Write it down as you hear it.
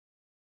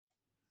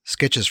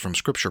Sketches from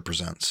Scripture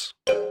presents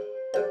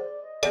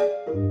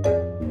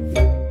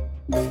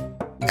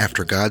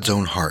After God's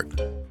Own Heart,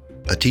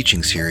 a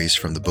teaching series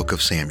from the Book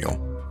of Samuel.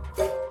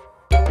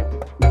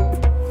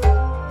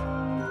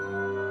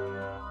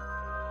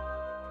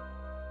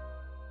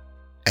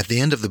 At the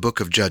end of the book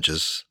of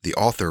Judges, the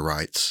author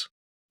writes,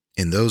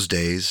 "In those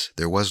days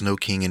there was no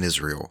king in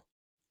Israel.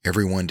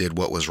 Everyone did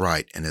what was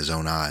right in his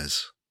own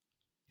eyes."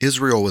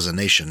 Israel was a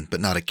nation, but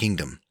not a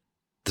kingdom.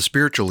 The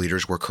spiritual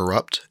leaders were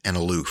corrupt and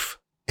aloof,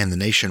 and the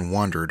nation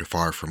wandered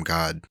far from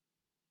God.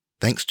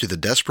 Thanks to the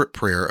desperate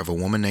prayer of a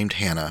woman named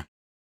Hannah,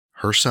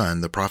 her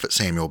son, the prophet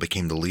Samuel,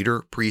 became the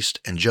leader, priest,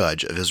 and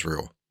judge of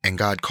Israel, and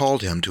God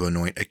called him to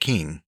anoint a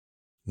king,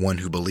 one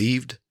who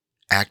believed,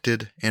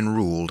 acted, and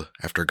ruled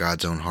after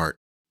God's own heart.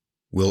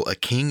 Will a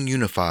king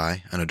unify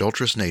an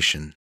adulterous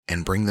nation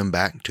and bring them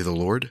back to the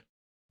Lord?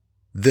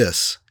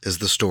 This is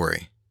the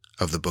story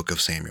of the Book of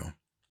Samuel.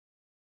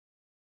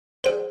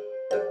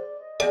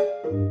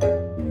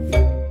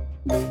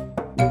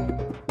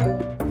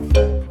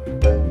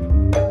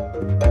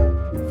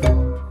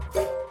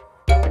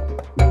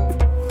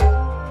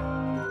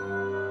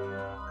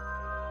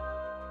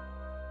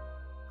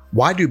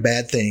 Why do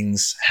bad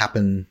things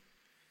happen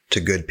to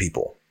good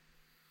people?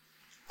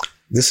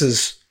 This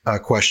is a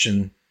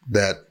question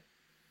that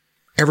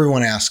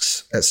everyone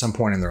asks at some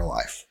point in their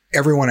life.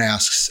 Everyone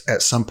asks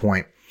at some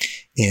point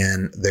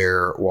in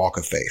their walk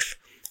of faith.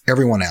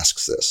 Everyone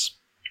asks this.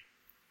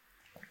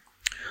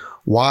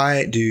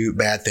 Why do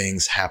bad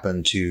things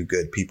happen to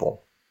good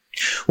people?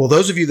 Well,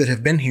 those of you that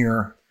have been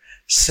here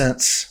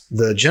since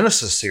the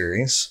Genesis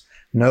series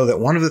know that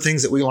one of the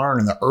things that we learn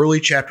in the early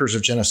chapters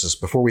of Genesis,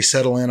 before we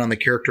settle in on the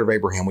character of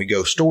Abraham, we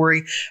go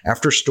story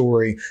after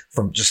story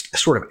from just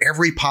sort of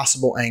every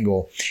possible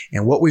angle.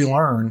 And what we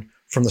learn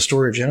from the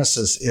story of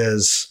Genesis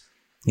is,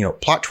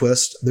 plot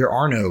twist, there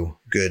are no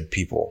good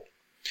people.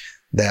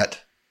 That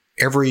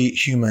every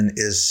human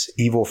is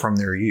evil from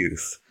their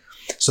youth.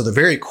 So the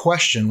very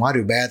question, why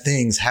do bad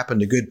things happen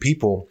to good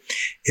people,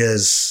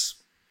 is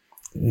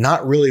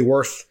not really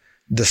worth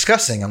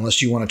discussing unless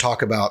you want to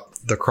talk about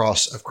the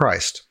cross of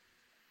Christ.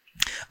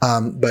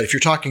 But if you're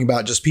talking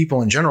about just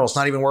people in general, it's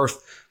not even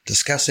worth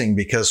discussing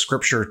because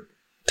Scripture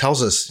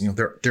tells us,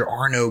 there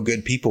are no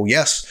good people.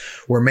 Yes,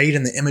 we're made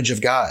in the image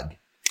of God,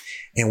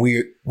 and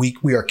we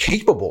are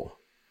capable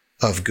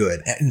of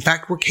good. In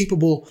fact, we're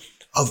capable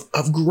of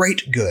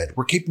great good.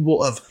 We're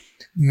capable of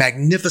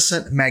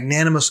magnificent,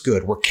 magnanimous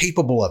good. We're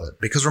capable of it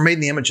because we're made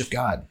in the image of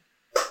God.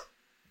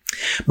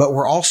 But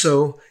we're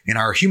also, in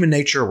our human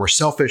nature, we're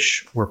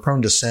selfish, we're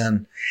prone to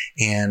sin,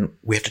 and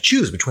we have to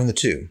choose between the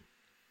two.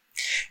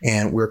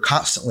 And we're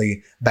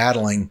constantly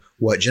battling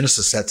what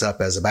Genesis sets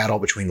up as a battle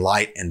between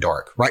light and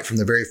dark. Right from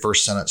the very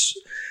first sentence,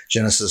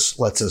 Genesis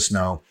lets us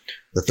know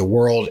that the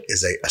world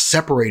is a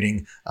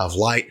separating of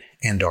light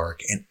and dark.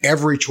 And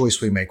every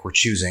choice we make, we're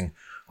choosing,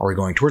 are we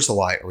going towards the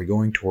light? Are we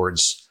going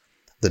towards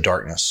the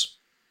darkness?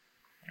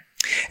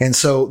 And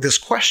so this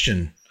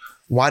question,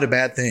 why do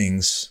bad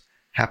things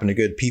happen to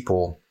good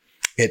people?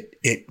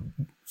 It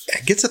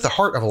gets at the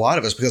heart of a lot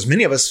of us because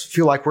many of us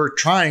feel like we're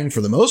trying,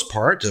 for the most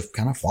part, to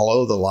kind of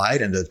follow the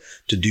light and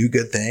to do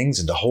good things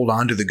and to hold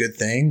on to the good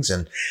things.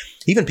 And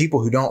even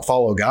people who don't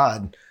follow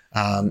God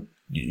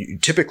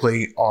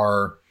typically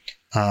are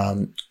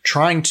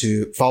trying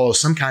to follow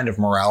some kind of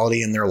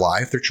morality in their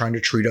life. They're trying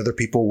to treat other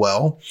people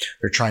well.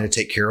 They're trying to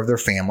take care of their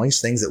families,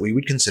 things that we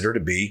would consider to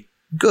be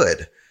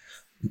good.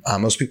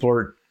 Most people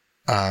are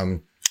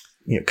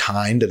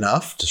kind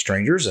enough to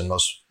strangers, and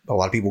a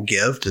lot of people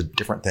give to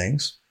different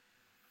things.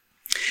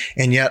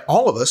 And yet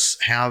all of us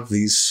have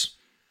these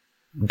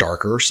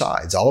darker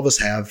sides. All of us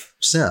have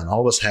sin.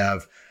 All of us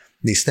have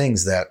these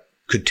things that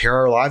could tear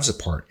our lives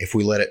apart if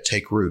we let it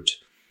take root.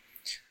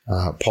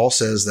 Paul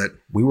says that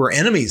we were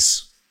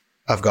enemies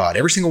of God.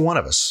 Every single one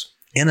of us,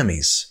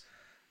 enemies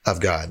of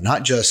God.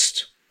 Not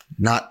just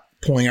not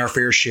pulling our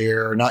fair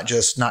share, not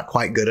just not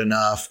quite good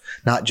enough,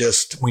 not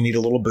just we need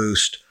a little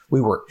boost. We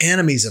were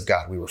enemies of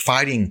God. We were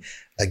fighting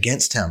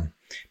against him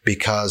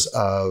because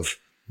of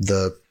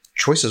the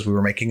choices we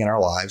were making in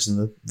our lives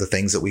and the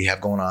things that we have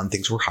going on,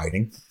 things we're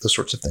hiding, those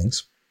sorts of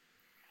things.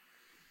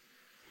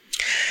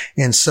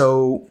 And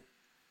so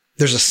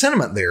there's a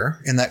sentiment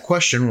there in that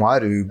question, why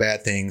do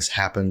bad things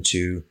happen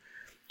to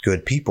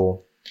good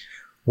people,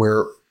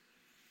 where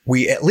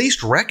we at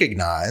least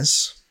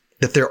recognize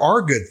that there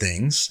are good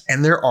things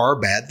and there are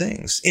bad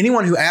things.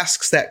 Anyone who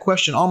asks that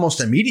question almost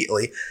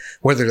immediately,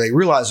 whether they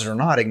realize it or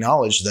not,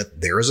 acknowledge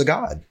that there is a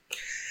God.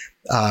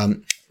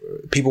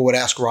 People would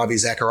ask Ravi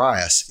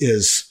Zacharias,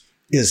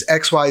 is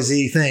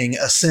XYZ thing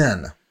a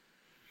sin?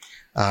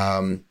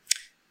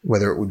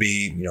 Whether it would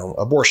be,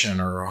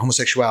 abortion or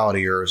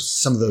homosexuality or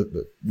some of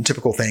the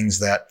typical things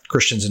that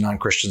Christians and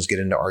non-Christians get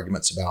into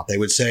arguments about. They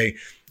would say,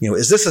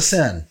 is this a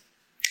sin?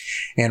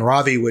 And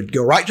Ravi would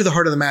go right to the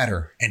heart of the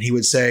matter. And he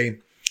would say,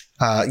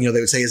 they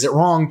would say, is it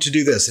wrong to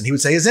do this? And he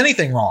would say, is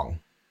anything wrong?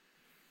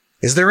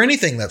 Is there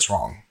anything that's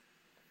wrong?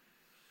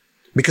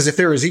 Because if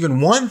there is even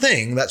one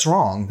thing that's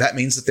wrong, that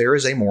means that there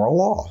is a moral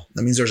law.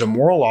 That means there's a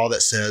moral law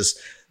that says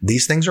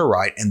These things are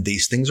right and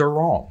these things are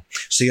wrong.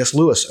 C.S.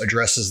 Lewis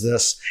addresses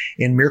this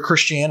in Mere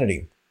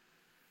Christianity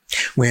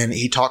when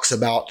he talks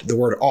about the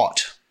word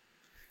ought.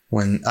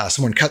 When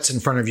someone cuts in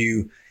front of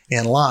you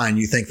in line,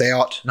 you think they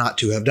ought not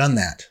to have done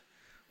that.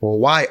 Well,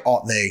 why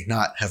ought they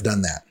not have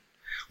done that?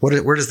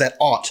 Where does that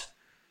ought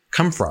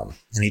come from?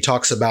 And he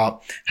talks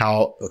about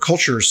how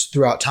cultures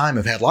throughout time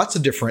have had lots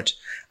of different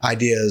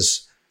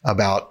ideas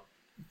about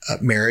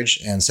marriage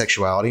and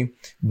sexuality,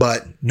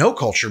 but no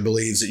culture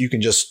believes that you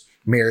can just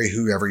marry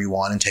whoever you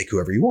want and take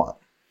whoever you want.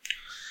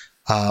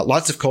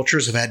 Lots of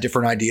cultures have had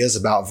different ideas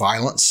about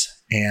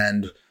violence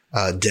and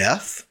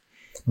death,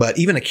 but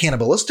even a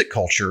cannibalistic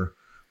culture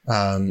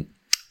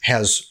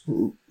has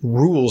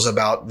rules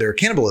about their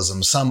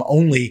cannibalism. Some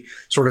only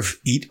sort of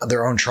eat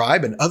their own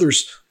tribe, and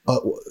others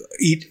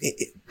eat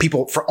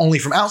people only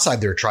from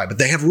outside their tribe. But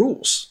they have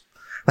rules.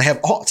 They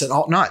have oughts and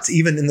ought nots,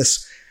 even in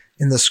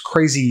this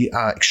crazy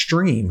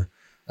extreme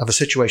of a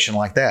situation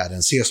like that.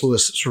 And C.S.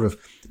 Lewis sort of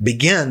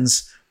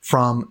begins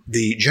from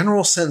the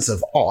general sense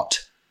of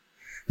ought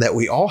that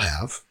we all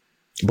have,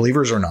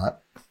 believers or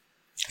not,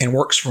 and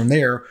works from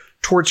there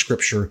toward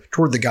Scripture,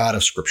 toward the God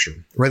of Scripture,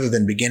 rather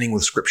than beginning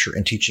with Scripture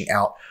and teaching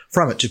out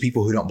from it to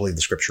people who don't believe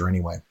the Scripture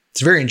anyway.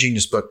 It's a very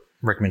ingenious book.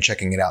 I recommend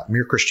checking it out.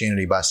 Mere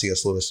Christianity by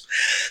C.S. Lewis.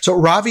 So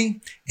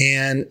Ravi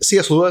and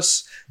C.S.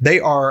 Lewis, they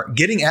are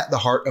getting at the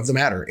heart of the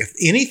matter. If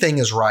anything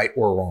is right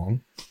or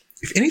wrong,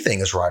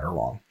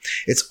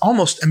 it's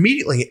almost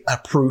immediately a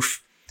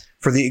proof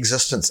for the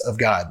existence of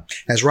God.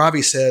 As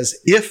Ravi says,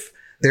 if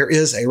there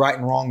is a right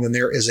and wrong, then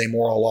there is a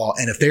moral law.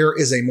 And if there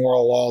is a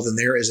moral law, then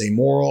there is a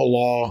moral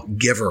law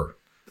giver.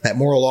 That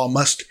moral law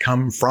must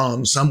come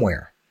from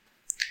somewhere.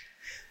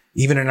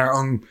 Even in our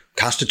own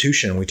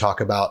Constitution, we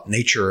talk about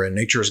nature and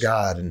nature's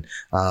God and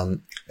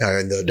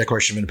the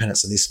Declaration of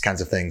Independence and these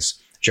kinds of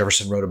things.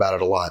 Jefferson wrote about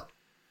it a lot.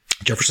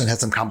 Jefferson had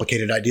some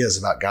complicated ideas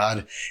about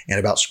God and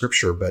about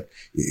Scripture, but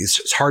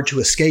it's hard to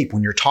escape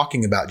when you're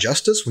talking about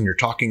justice, when you're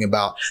talking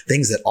about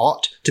things that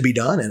ought to be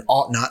done and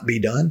ought not be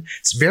done.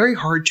 It's very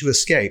hard to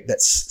escape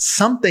that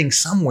something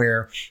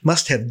somewhere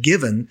must have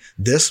given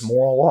this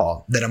moral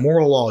law, that a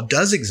moral law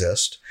does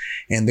exist,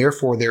 and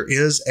therefore there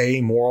is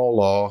a moral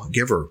law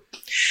giver.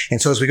 And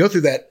so as we go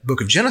through that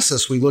book of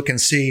Genesis, we look and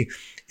see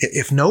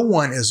if no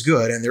one is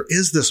good and there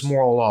is this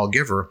moral law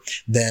giver,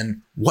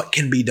 then what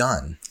can be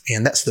done?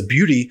 And that's the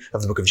beauty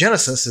of the book of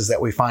Genesis, is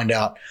that we find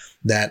out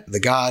that the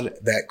God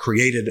that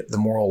created the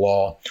moral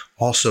law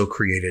also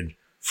created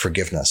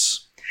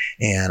forgiveness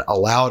and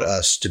allowed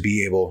us to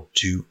be able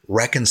to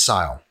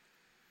reconcile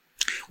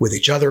with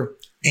each other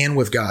and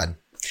with God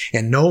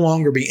and no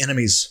longer be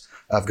enemies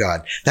of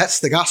God.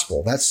 That's the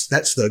gospel. That's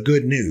the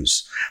good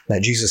news,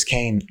 that Jesus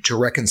came to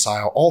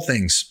reconcile all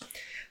things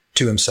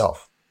to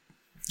himself.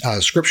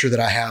 Scripture that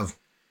I have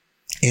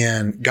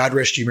in God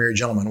Rest You Merry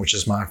Gentlemen, which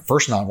is my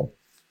first novel,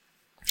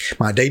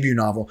 my debut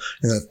novel.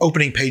 In the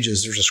opening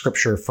pages, there's a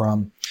scripture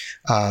from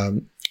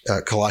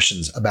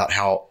Colossians about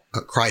how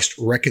Christ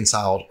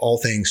reconciled all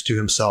things to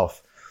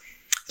himself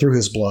through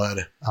his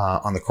blood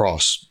on the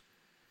cross.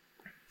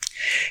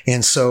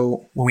 And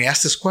so when we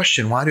ask this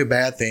question, why do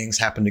bad things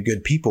happen to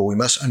good people? We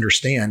must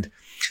understand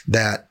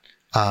that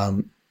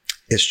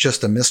it's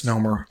just a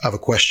misnomer of a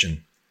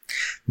question,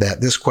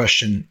 that this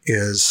question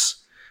is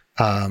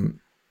not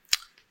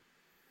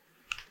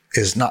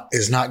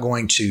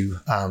going to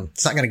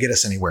get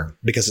us anywhere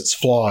because it's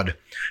flawed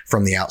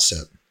from the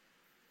outset.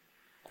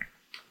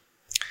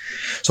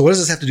 So what does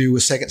this have to do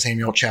with 2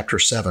 Samuel chapter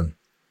 7?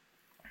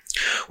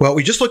 Well,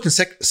 we just looked in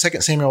 2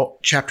 Samuel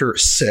chapter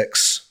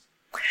 6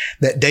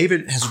 that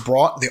David has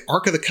brought the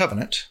Ark of the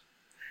Covenant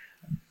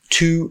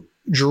to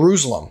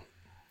Jerusalem.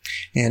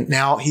 And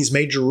now he's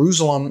made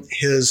Jerusalem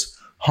his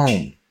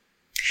home.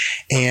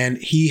 And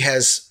he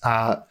has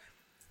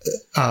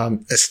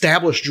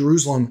established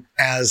Jerusalem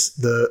as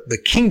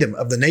the kingdom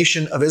of the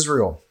nation of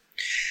Israel.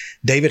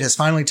 David has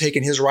finally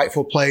taken his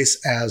rightful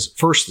place as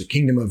first the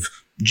kingdom of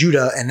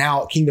Judah and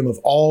now kingdom of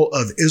all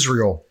of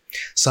Israel.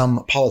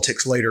 Some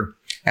politics later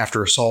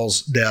after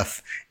Saul's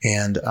death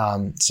and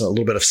so a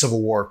little bit of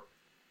civil war.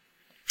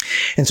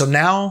 And so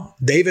now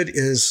David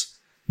is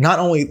not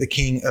only the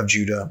king of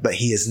Judah, but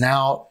he has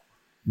now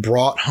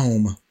brought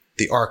home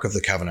the Ark of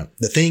the Covenant,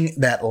 the thing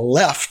that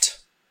left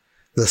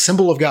the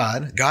symbol of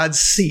God, God's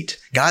seat,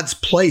 God's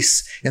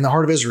place in the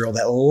heart of Israel,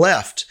 that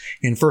left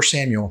in 1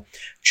 Samuel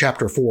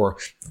chapter 4.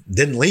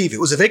 Didn't leave. It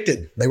was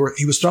evicted.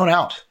 He was thrown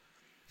out.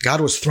 God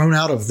was thrown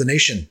out of the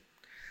nation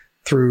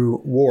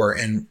through war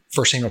in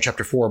 1 Samuel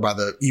chapter 4 by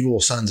the evil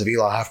sons of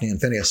Eli, Hophni, and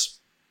Phinehas.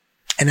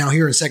 And now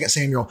here in 2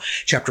 Samuel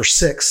chapter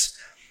 6,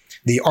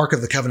 the Ark of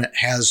the Covenant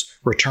has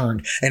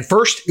returned. And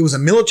first, it was a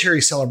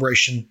military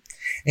celebration,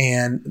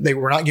 and they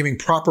were not giving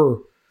proper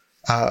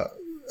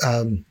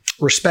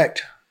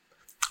respect,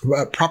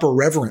 proper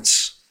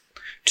reverence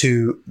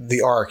to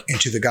the Ark and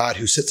to the God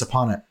who sits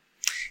upon it.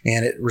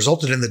 And it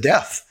resulted in the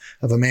death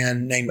of a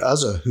man named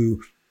Uzzah,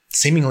 who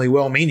seemingly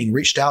well-meaning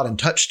reached out and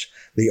touched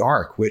the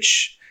Ark,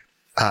 which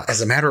as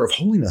a matter of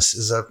holiness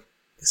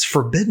is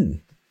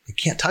forbidden. You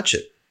can't touch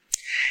it.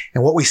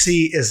 And what we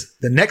see is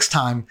the next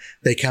time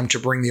they come to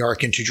bring the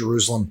ark into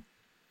Jerusalem,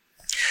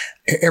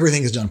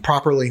 everything is done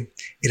properly.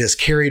 It is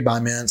carried by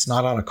men. It's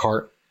not on a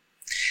cart.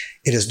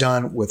 It is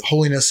done with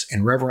holiness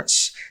and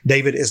reverence.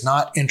 David is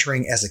not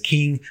entering as a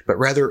king, but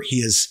rather he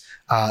is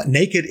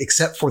naked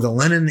except for the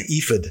linen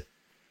ephod.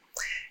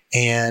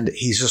 And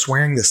he's just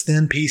wearing this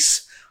thin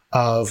piece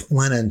of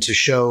linen to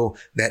show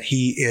that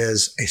he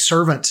is a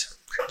servant,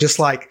 just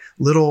like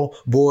little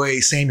boy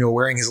Samuel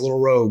wearing his little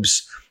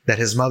robes that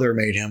his mother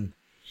made him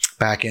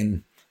back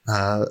in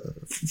 1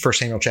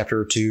 Samuel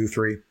chapter 2,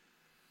 3.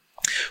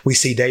 We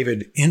see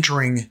David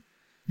entering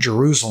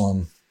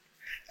Jerusalem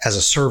as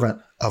a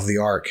servant of the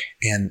ark,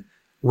 and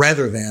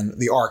rather than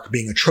the ark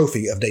being a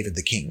trophy of David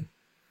the king.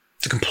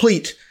 It's a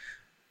complete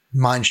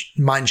mind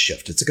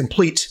shift. It's a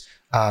complete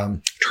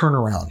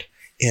turnaround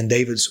in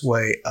David's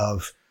way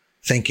of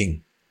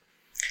thinking.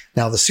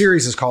 Now, the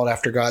series is called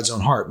After God's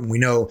Own Heart, and we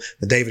know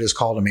that David is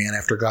called a man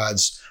after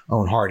God's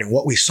own heart. And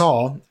what we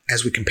saw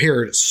as we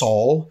compared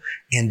Saul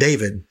and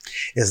David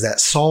is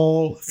that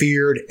Saul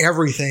feared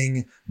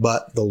everything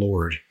but the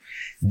Lord.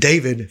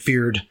 David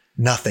feared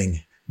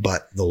nothing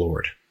but the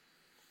Lord.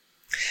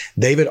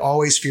 David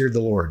always feared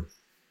the Lord.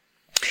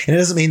 And it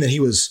doesn't mean that he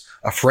was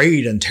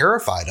afraid and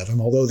terrified of him,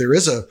 although there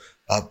is an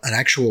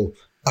actual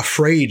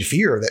afraid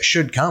fear that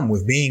should come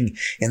with being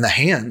in the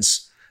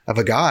hands of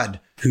a God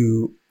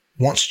who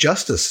wants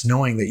justice,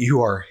 knowing that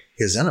you are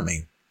his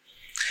enemy.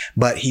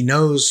 But he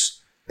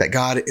knows that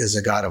God is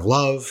a God of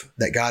love,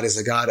 that God is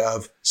a God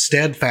of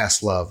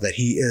steadfast love, that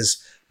he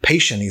is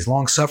patient, he's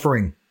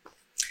long-suffering,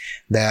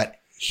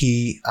 that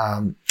he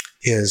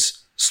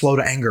is slow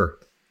to anger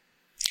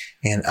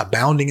and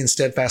abounding in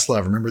steadfast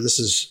love. Remember, this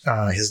is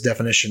his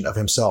definition of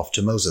himself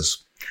to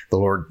Moses, the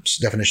Lord's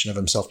definition of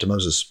himself to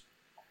Moses.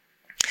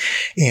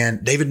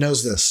 And David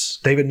knows this.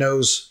 David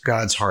knows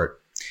God's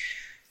heart.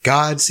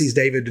 God sees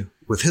David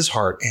with his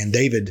heart, and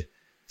David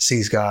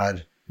sees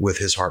God with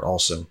his heart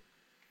also.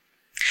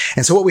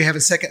 And so what we have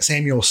in 2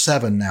 Samuel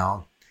 7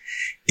 now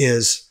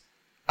is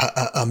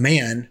a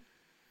man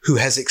who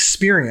has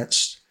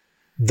experienced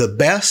the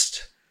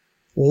best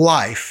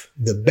life,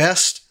 the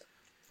best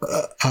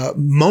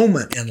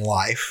moment in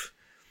life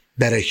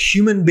that a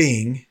human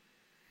being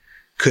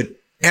could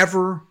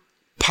ever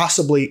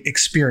possibly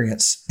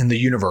experience in the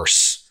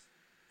universe.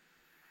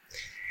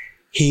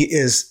 He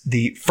is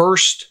the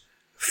first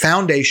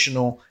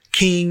foundational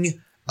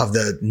king of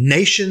the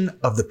nation,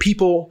 of the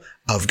people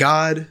of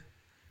God.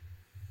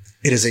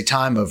 It is a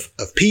time of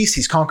peace.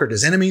 He's conquered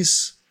his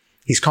enemies.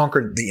 He's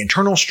conquered the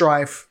internal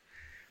strife.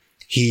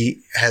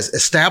 He has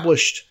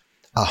established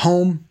a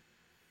home,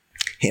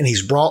 and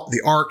he's brought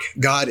the ark.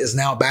 God is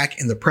now back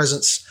in the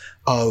presence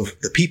of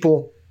the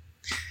people.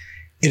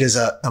 It is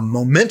a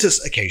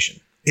momentous occasion.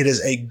 It is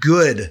a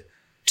good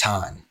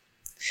time.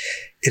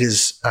 It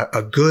is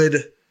a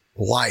good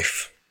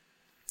life.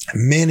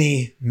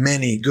 Many,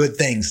 many good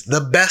things,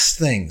 the best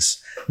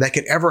things that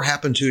could ever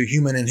happen to a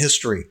human in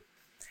history,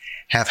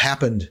 have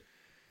happened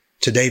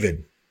to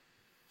David.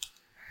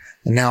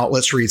 And now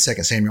let's read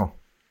 2 Samuel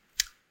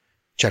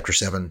chapter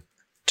 7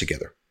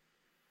 together.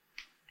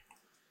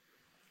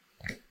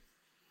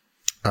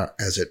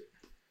 As it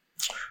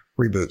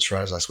reboots,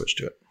 right as I switch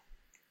to it.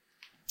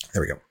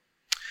 There we go.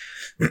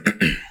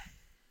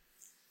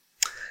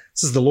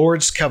 This is the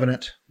Lord's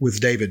covenant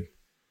with David.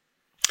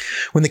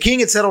 When the king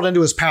had settled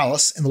into his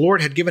palace and the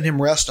Lord had given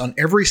him rest on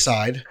every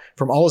side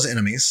from all his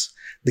enemies,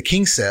 the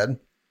king said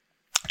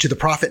to the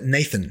prophet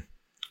Nathan,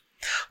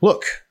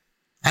 "Look,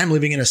 I am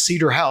living in a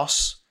cedar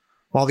house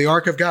while the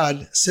ark of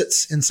God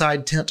sits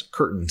inside tent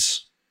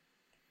curtains."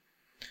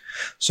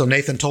 So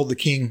Nathan told the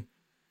king,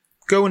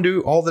 "Go and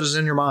do all that is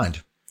in your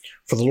mind,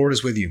 for the Lord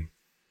is with you."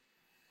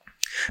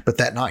 But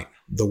that night,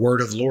 the word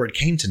of the Lord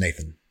came to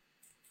Nathan.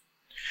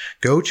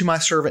 "Go to my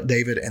servant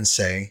David and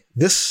say,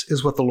 'This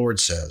is what the Lord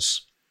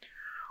says.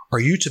 Are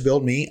you to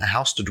build me a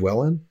house to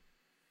dwell in?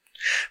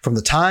 From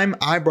the time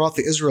I brought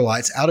the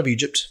Israelites out of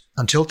Egypt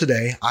until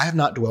today, I have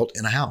not dwelt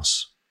in a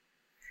house.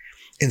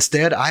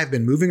 Instead, I have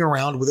been moving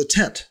around with a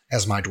tent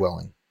as my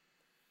dwelling.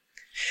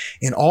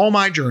 In all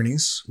my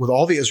journeys with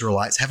all the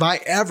Israelites, have I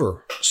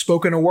ever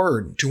spoken a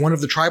word to one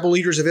of the tribal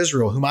leaders of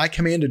Israel, whom I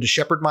commanded to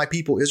shepherd my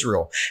people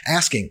Israel,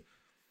 asking,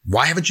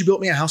 'Why haven't you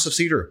built me a house of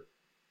cedar?'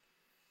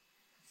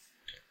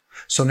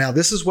 So now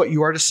this is what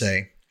you are to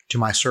say to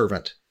my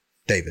servant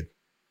David.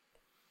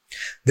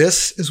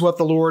 This is what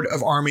the Lord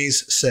of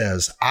armies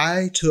says.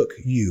 I took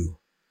you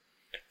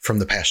from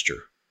the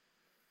pasture,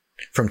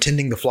 from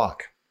tending the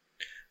flock,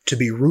 to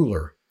be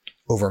ruler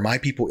over my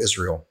people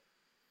Israel.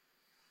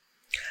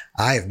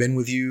 I have been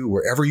with you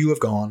wherever you have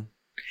gone,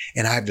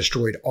 and I have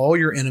destroyed all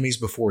your enemies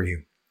before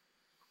you.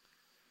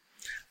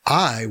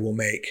 I will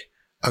make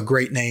a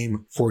great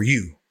name for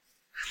you,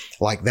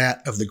 like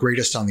that of the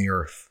greatest on the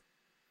earth.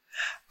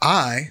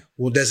 I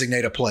will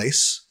designate a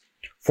place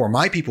for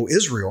my people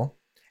Israel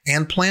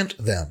and plant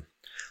them,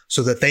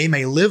 so that they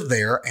may live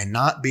there and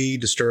not be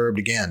disturbed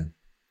again.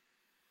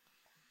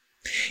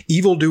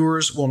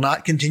 Evildoers will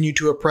not continue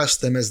to oppress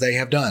them as they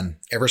have done,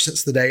 ever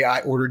since the day I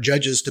ordered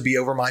judges to be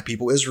over my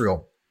people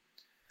Israel.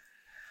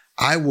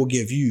 I will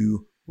give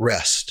you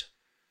rest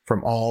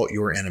from all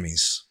your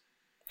enemies.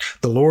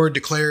 The Lord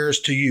declares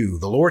to you,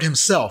 the Lord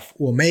himself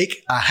will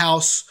make a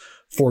house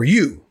for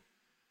you.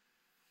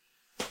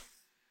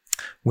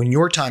 When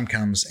your time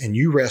comes and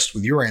you rest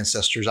with your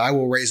ancestors, I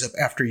will raise up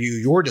after you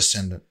your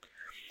descendant,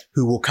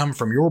 who will come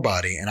from your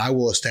body, and I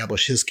will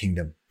establish his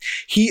kingdom.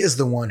 He is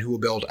the one who will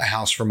build a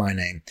house for my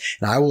name,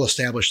 and I will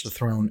establish the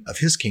throne of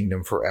his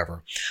kingdom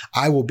forever.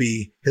 I will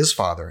be his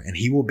father, and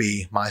he will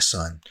be my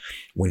son.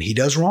 When he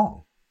does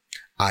wrong,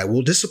 I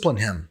will discipline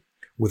him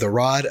with a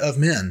rod of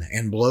men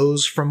and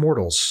blows from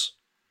mortals.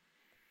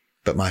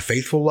 But my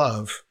faithful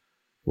love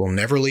will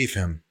never leave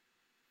him,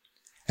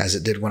 as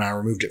it did when I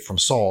removed it from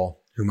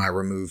Saul, whom I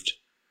removed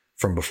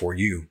from before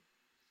you.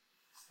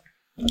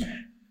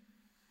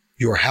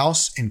 Your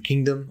house and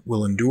kingdom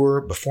will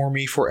endure before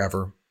me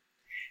forever,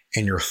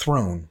 and your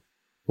throne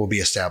will be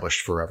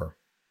established forever.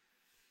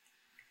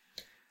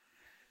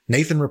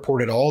 Nathan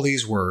reported all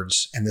these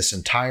words and this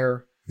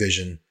entire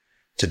vision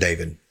to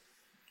David.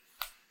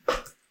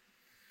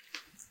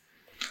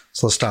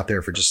 So let's stop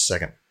there for just a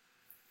second.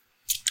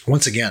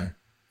 Once again,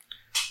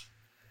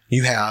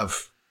 you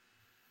have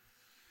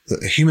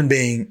a human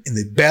being in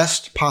the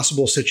best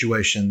possible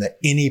situation that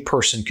any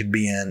person could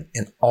be in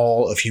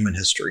all of human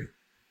history.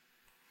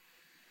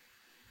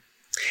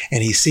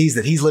 And he sees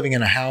that he's living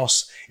in a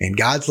house and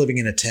God's living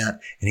in a tent,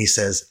 and he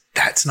says,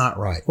 that's not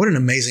right. What an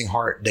amazing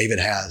heart David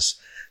has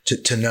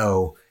to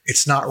know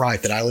it's not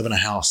right that I live in a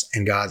house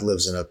and God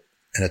lives in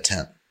a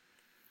tent.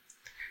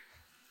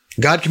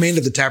 God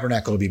commanded the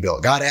tabernacle to be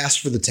built. God asked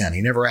for the tent.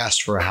 He never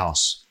asked for a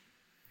house.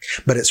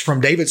 But it's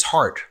from David's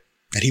heart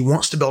that he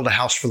wants to build a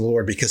house for the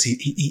Lord because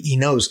he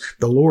knows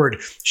the Lord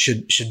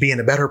should be in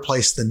a better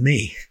place than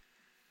me.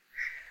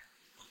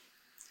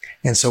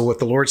 And so what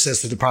the Lord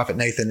says to the prophet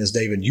Nathan is,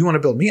 David, you want to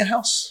build me a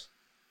house?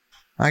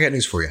 I got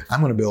news for you.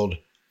 I'm going to build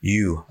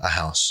you a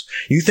house.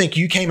 You think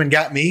you came and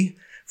got me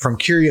from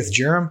Kiriath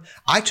Jearim?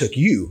 I took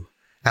you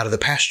out of the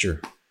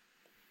pasture.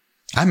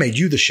 I made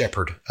you the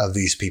shepherd of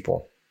these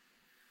people.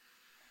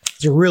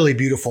 It's a really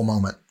beautiful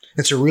moment.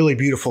 It's a really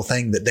beautiful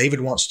thing that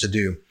David wants to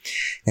do.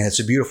 And it's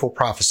a beautiful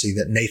prophecy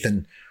that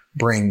Nathan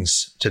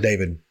brings to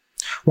David.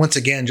 Once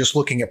again, just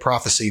looking at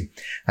prophecy,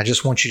 I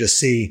just want you to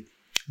see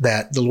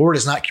that the Lord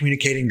is not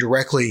communicating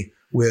directly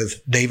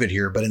with David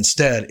here, but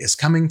instead is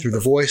coming through the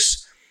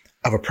voice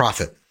of a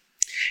prophet.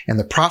 And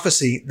the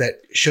prophecy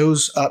that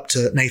shows up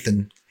to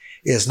Nathan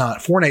is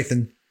not for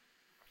Nathan,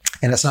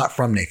 and it's not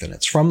from Nathan.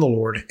 It's from the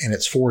Lord, and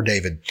it's for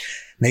David.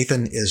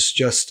 Nathan is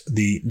just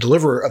the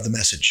deliverer of the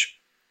message.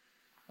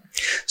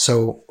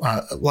 So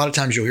a lot of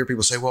times you'll hear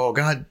people say, well,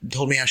 God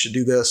told me I should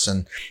do this.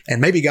 And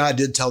maybe God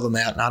did tell them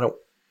that. And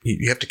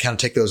you have to kind of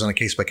take those on a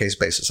case-by-case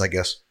basis, I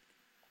guess.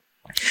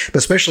 But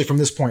especially from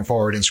this point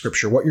forward in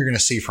Scripture, what you're going to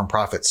see from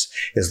prophets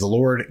is the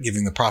Lord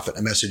giving the prophet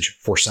a message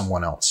for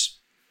someone else.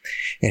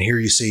 And here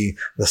you see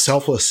the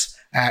selfless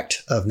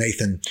act of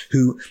Nathan,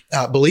 who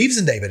believes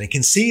in David and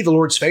can see the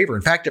Lord's favor.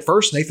 In fact, at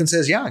first, Nathan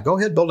says, yeah, go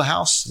ahead, build a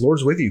house. The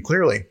Lord's with you,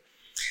 clearly.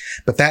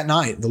 But that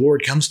night, the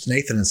Lord comes to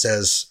Nathan and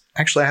says,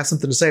 actually, I have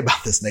something to say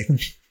about this, Nathan.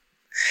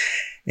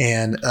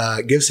 And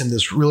gives him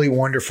this really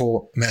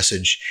wonderful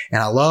message.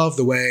 And I love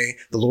the way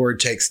the Lord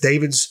takes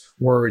David's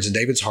words and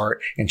David's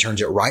heart and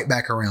turns it right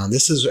back around.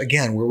 This is,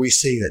 again, where we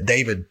see that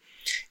David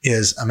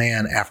is a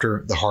man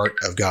after the heart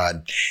of God.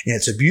 And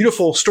it's a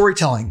beautiful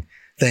storytelling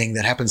thing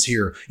that happens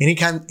here.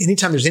 Anytime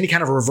there's any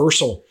kind of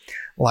reversal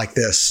like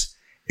this,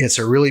 it's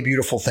a really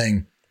beautiful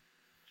thing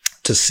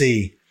to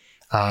see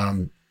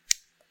in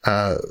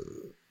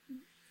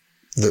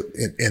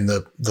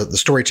the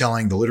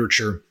storytelling, the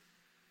literature.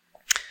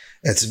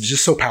 It's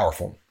just so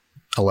powerful.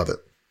 I love it.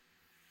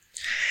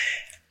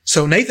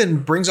 So Nathan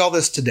brings all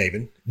this to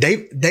David.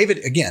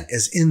 David, again,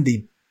 is in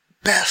the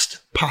best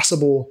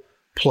possible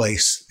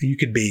place you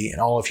could be in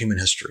all of human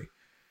history,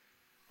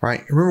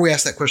 right? Remember we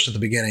asked that question at the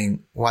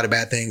beginning, why do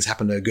bad things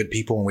happen to good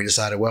people? And we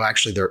decided, well,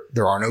 actually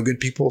there are no good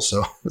people.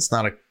 So it's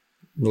not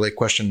really a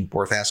question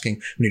worth asking.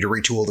 We need to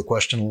retool the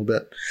question a little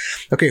bit.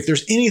 Okay, if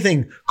there's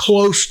anything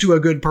close to a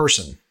good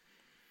person,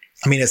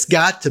 I mean, it's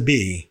got to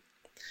be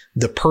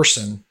the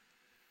person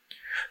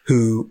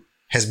who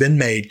has been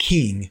made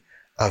king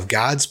of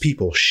God's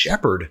people,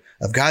 shepherd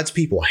of God's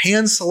people,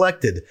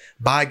 hand-selected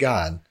by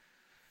God.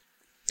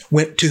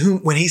 When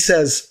he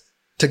says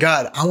to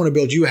God, I want to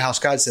build you a house,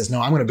 God says,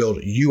 no, I'm going to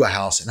build you a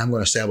house, and I'm going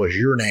to establish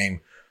your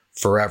name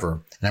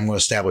forever. And I'm going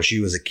to establish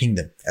you as a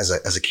kingdom, as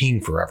a king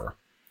forever.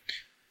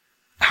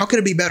 How could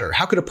it be better?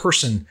 How could a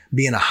person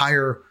be in a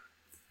higher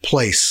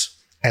place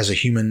as a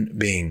human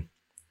being?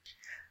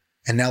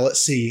 And now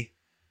let's see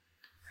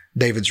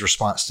David's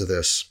response to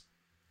this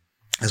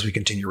as we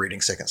continue reading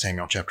 2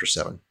 Samuel chapter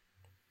 7.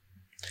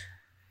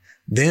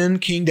 Then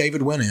King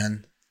David went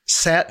in,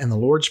 sat in the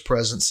Lord's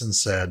presence, and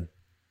said,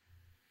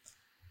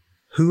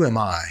 who am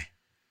I,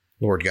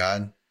 Lord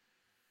God?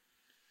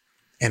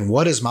 And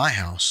what is my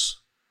house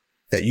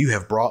that you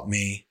have brought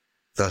me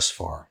thus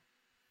far?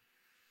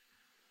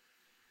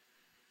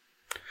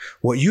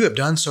 What you have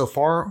done so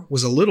far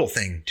was a little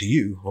thing to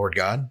you, Lord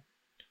God.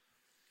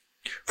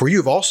 For you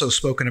have also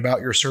spoken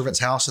about your servant's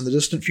house in the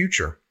distant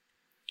future.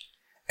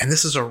 And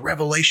this is a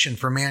revelation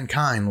for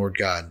mankind, Lord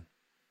God.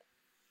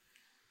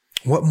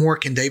 What more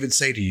can David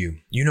say to you?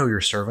 You know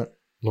your servant,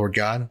 Lord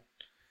God.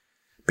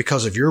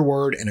 Because of your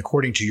word and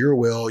according to your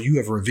will, you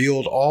have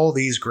revealed all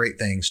these great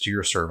things to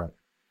your servant.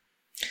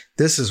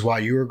 This is why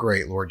you are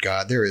great, Lord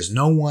God. There is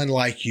no one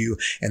like you,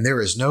 and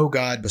there is no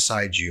God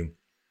beside you,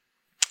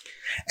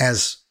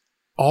 as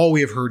all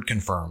we have heard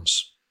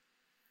confirms.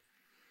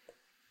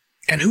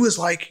 And who is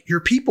like your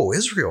people,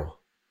 Israel?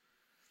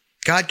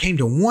 God came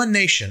to one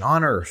nation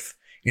on earth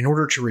in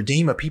order to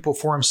redeem a people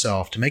for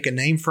himself, to make a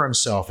name for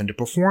himself, and to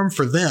perform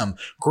for them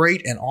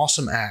great and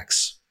awesome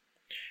acts,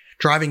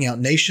 driving out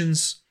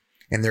nations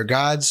and their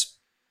gods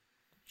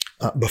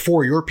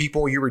before your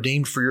people you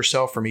redeemed for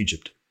yourself from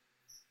Egypt.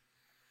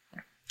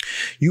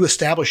 You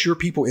establish your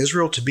people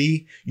Israel to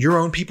be your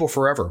own people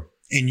forever,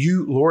 and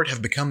you, Lord,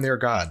 have become their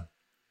God.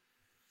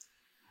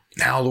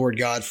 Now, Lord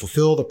God,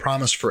 fulfill the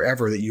promise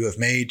forever that you have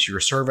made to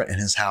your servant and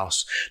his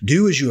house.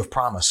 Do as you have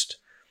promised,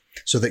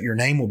 so that your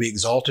name will be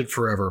exalted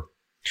forever.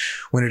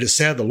 When it is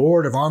said, the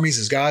Lord of armies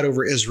is God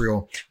over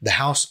Israel, the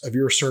house of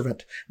your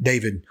servant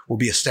David will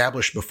be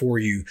established before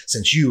you,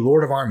 since you,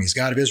 Lord of armies,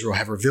 God of Israel,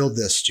 have revealed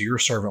this to your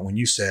servant when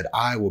you said,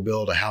 I will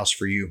build a house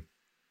for you.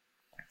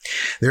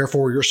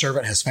 Therefore, your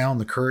servant has found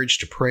the courage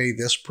to pray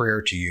this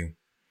prayer to you.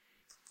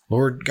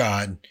 Lord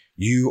God,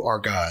 you are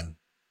God.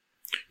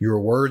 Your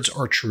words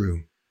are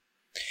true,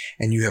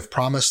 and you have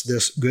promised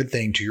this good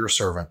thing to your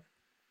servant.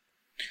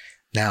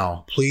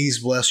 Now, please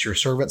bless your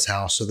servant's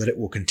house so that it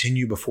will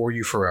continue before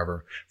you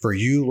forever. For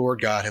you, Lord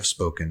God, have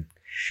spoken,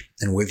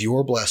 and with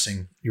your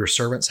blessing, your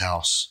servant's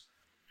house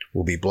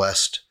will be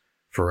blessed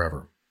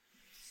forever.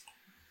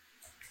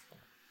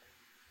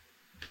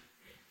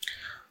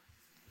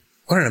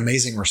 What an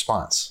amazing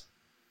response.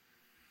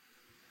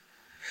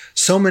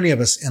 So many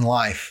of us in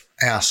life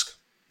ask,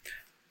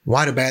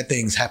 why do bad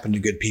things happen to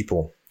good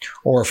people?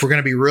 Or if we're going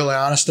to be really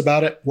honest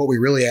about it, what we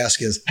really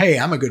ask is, hey,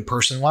 I'm a good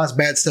person. Why does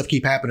bad stuff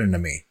keep happening to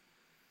me?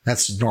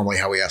 That's normally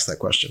how we ask that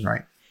question,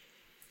 right?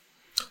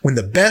 When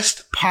the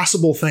best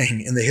possible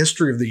thing in the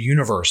history of the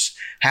universe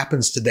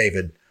happens to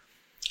David,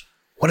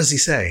 what does he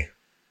say?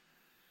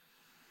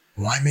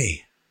 Why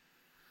me?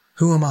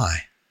 Who am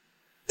I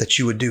that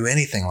you would do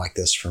anything like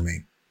this for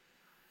me?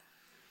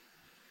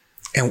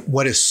 And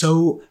what is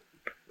so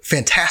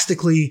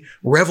fantastically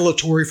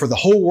revelatory for the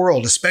whole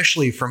world,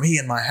 especially for me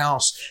and my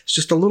house, it's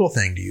just a little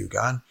thing to you,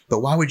 God.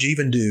 But why would you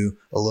even do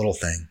a little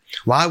thing?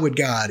 Why would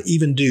God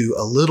even do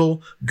a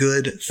little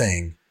good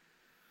thing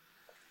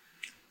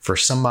for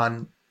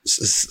someone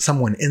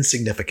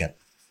insignificant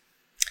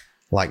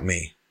like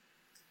me?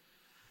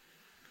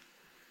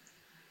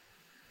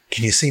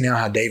 Can you see now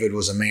how David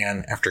was a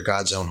man after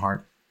God's own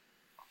heart?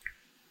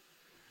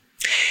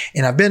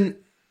 And I've been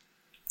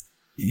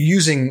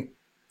using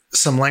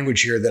some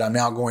language here that I'm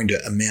now going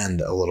to amend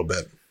a little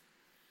bit.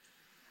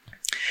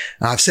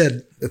 Now, I've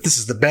said that this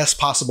is the best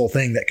possible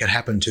thing that could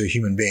happen to a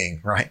human being,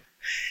 right?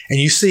 And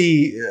you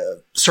see,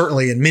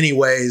 certainly in many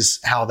ways,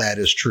 how that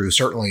is true,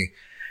 certainly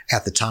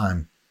at the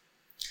time.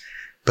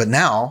 But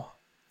now,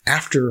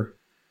 after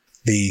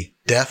the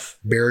death,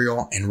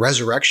 burial, and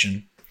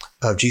resurrection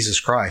of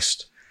Jesus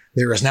Christ,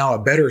 there is now a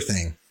better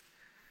thing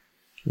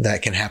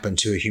that can happen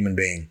to a human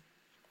being.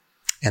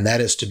 And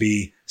that is to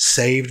be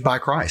saved by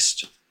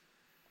Christ,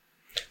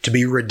 to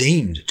be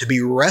redeemed, to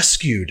be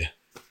rescued,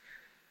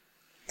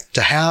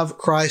 to have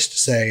Christ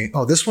say,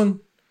 oh, this one,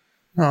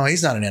 no,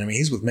 he's not an enemy.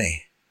 He's with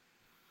me.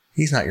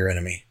 He's not your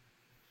enemy.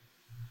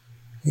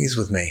 He's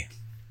with me.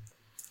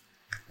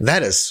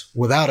 That is,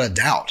 without a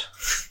doubt,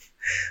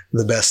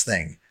 the best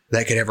thing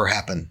that could ever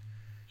happen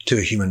to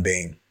a human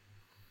being.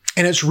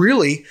 And it's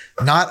really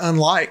not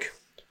unlike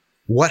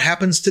what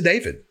happens to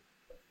David.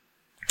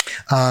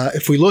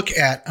 If we look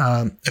at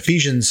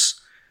Ephesians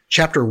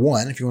chapter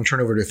 1, if you want to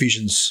turn over to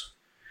Ephesians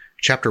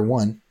chapter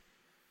 1,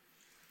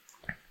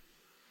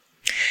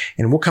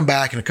 and we'll come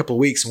back in a couple of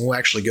weeks and we'll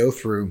actually go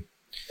through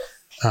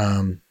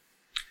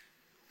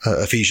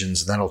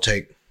Ephesians, and that'll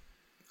take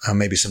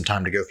maybe some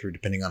time to go through,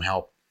 depending on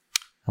how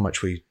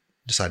much we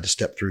decide to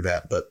step through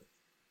that. But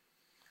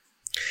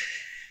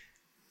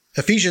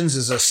Ephesians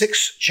is a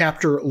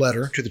 6-chapter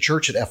letter to the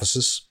church at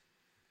Ephesus,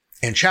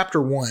 and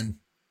chapter 1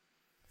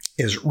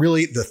 is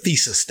really the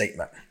thesis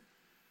statement.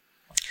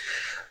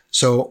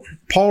 So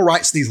Paul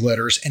writes these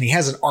letters, and he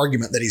has an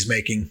argument that he's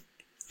making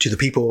to the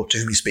people to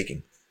whom he's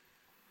speaking.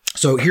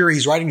 So here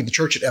he's writing to the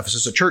church at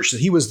Ephesus, a church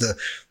that he was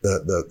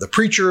the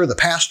preacher, the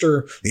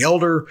pastor, the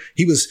elder.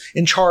 He was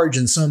in charge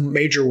in some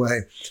major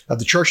way of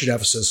the church at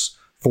Ephesus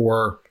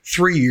for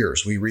 3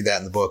 years. We read that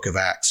in the book of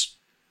Acts.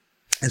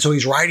 And so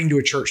he's writing to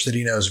a church that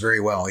he knows very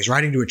well. He's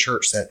writing to a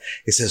church that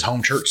is his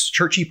home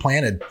church he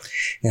planted,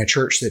 and a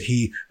church that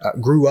he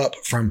grew up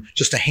from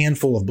just a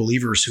handful of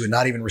believers who had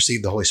not even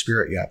received the Holy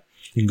Spirit yet.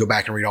 You can go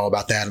back and read all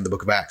about that in the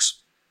book of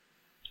Acts.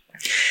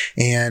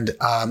 And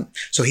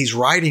so he's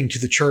writing to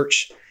the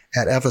church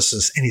at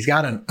Ephesus, and he's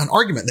got an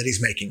argument that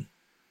he's making.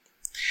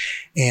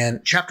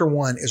 And chapter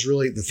 1 is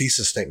really the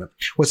thesis statement.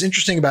 What's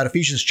interesting about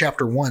Ephesians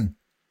chapter 1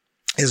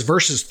 is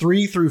verses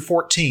 3 through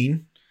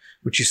 14,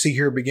 which you see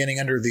here beginning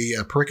under the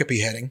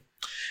pericope heading.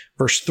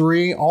 Verse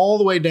 3 all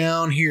the way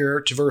down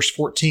here to verse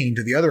 14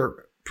 to the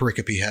other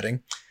pericope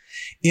heading.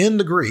 In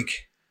the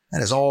Greek,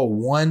 that is all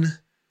one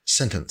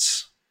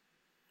sentence.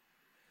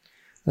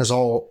 That is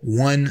all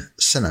one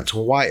sentence.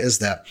 Well, why is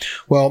that?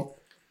 Well,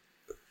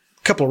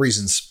 a couple of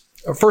reasons.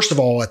 First of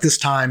all, at this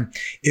time,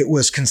 it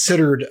was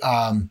considered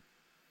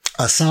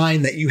a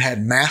sign that you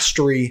had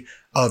mastery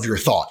of your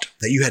thought,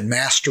 that you had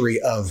mastery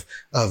of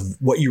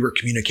what you were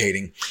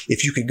communicating.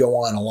 If you could go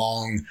on a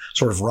long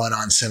sort of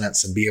run-on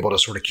sentence and be able to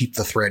sort of keep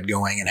the thread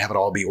going and have it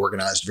all be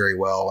organized very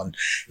well. And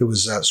it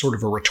was sort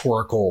of a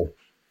rhetorical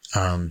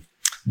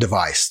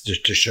device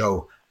to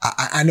show,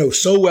 I know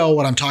so well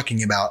what I'm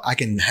talking about. I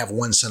can have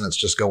one sentence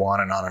just go on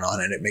and on and on,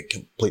 and it makes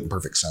complete and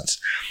perfect sense.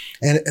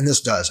 And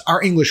this does.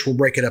 Our English will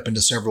break it up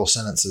into several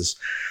sentences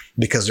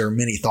because there are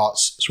many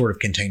thoughts sort of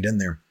contained in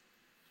there.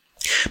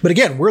 But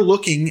again, we're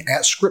looking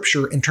at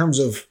Scripture in terms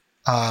of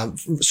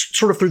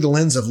sort of through the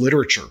lens of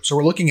literature. So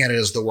we're looking at it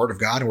as the Word of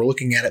God, and we're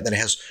looking at it that it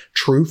has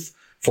truth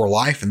for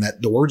life and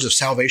that the words of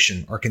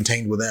salvation are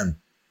contained within.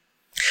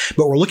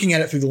 But we're looking at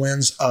it through the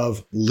lens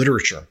of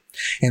literature.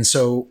 And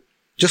so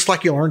just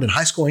like you learned in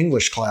high school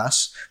English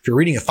class, if you're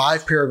reading a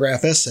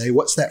 5-paragraph essay,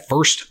 what's that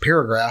first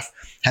paragraph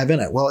have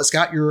in it? Well, it's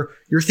got your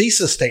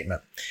thesis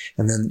statement.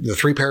 And then the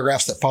 3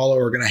 paragraphs that follow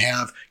are going to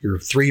have your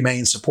 3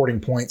 main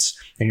supporting points.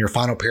 And your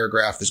final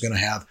paragraph is going to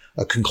have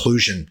a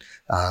conclusion.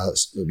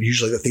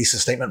 Usually the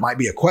thesis statement might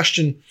be a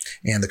question,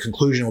 and the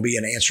conclusion will be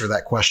an answer to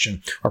that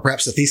question. Or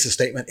perhaps the thesis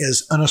statement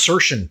is an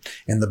assertion,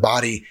 and the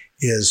body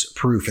is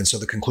proof. And so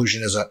the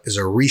conclusion is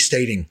a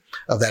restating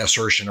of that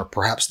assertion, or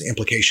perhaps the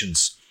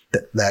implications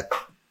that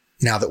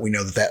now that we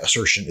know that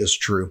assertion is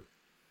true.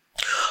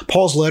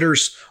 Paul's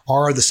letters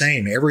are the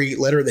same. Every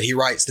letter that he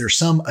writes, there's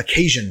some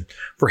occasion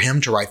for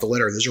him to write the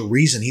letter. There's a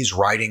reason he's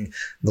writing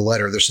the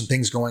letter. There's some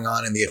things going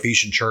on in the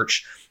Ephesian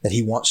church that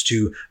he wants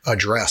to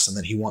address, and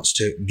that he wants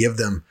to give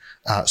them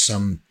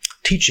some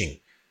teaching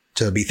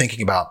to be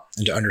thinking about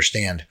and to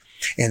understand.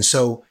 And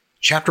so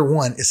chapter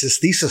 1 is his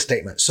thesis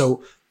statement.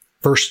 So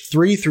verse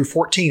 3 through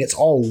 14, it's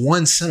all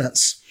one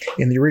sentence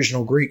in the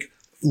original Greek.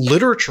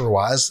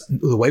 Literature-wise,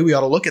 the way we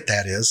ought to look at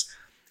that is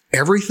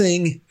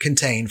everything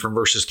contained from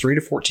verses 3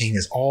 to 14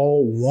 is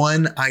all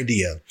one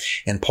idea.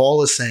 And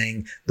Paul is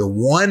saying the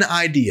one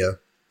idea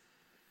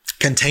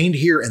contained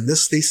here in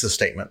this thesis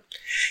statement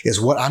is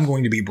what I'm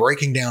going to be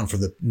breaking down for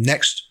the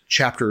next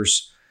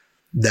chapters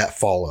that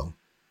follow.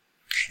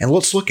 And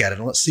let's look at it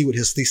and let's see what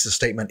his thesis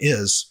statement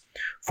is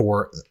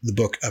for the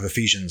book of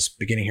Ephesians,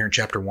 beginning here in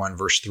chapter 1,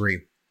 verse 3.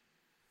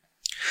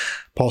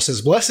 Paul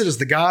says, "Blessed is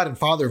the God and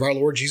Father of our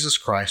Lord Jesus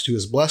Christ, who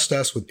has blessed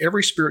us with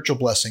every spiritual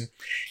blessing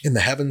in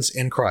the heavens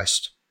in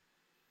Christ.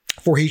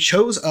 For he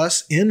chose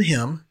us in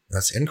him,"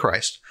 that's in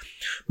Christ,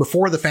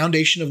 "before the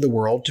foundation of the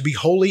world to be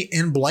holy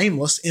and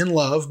blameless in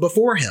love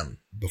before him,"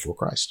 before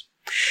Christ.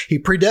 "He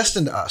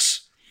predestined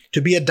us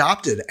to be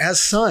adopted as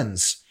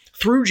sons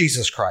through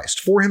Jesus Christ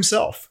for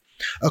himself,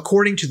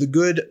 according to the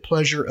good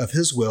pleasure of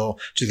his will,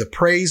 to the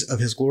praise of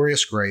his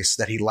glorious grace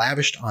that he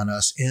lavished on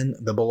us in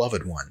the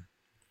Beloved One.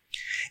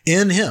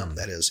 In him,"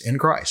 that is, in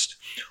Christ,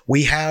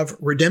 "we have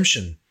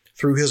redemption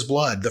through his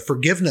blood, the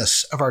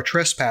forgiveness of our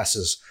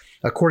trespasses,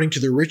 according to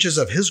the riches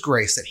of his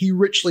grace that he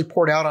richly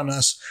poured out on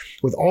us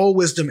with all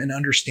wisdom and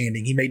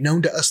understanding. He made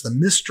known to us the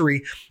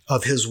mystery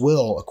of his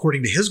will,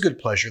 according to his good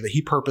pleasure that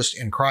he purposed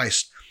in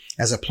Christ,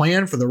 as a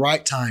plan for the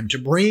right time to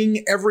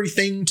bring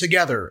everything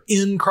together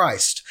in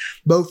Christ,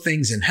 both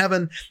things in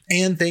heaven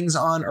and things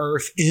on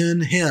earth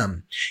in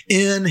him.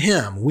 In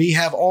him we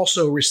have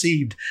also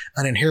received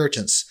an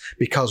inheritance,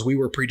 because we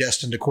were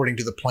predestined according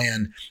to the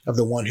plan of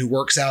the one who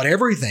works out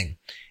everything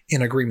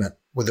in agreement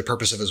with the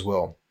purpose of his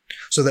will,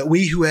 so that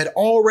we who had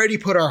already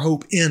put our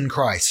hope in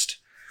Christ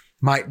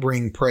might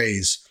bring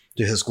praise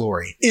to his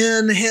glory.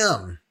 In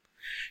him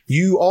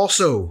you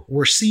also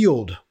were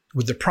sealed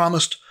with the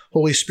promised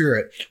Holy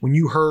Spirit when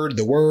you heard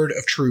the word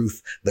of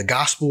truth, the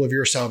gospel of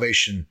your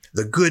salvation,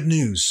 the good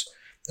news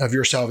of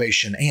your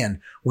salvation, and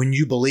when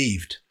you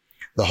believed.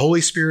 The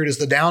Holy Spirit is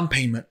the down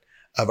payment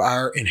of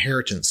our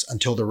inheritance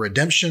until the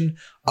redemption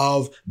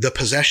of the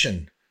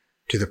possession,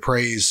 to the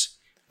praise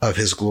of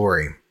his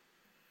glory."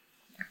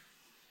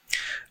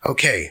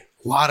 Okay,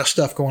 a lot of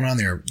stuff going on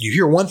there. You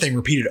hear one thing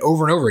repeated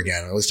over and over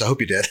again. At least I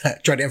hope you did. I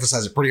tried to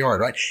emphasize it pretty hard,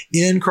 right?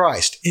 In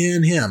Christ,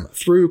 in him,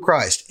 through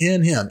Christ,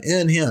 in him,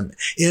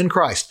 in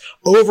Christ,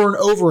 over and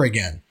over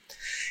again.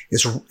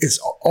 It's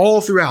all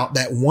throughout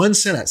that one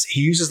sentence.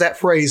 He uses that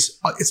phrase.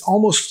 It's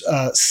almost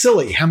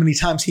silly how many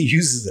times he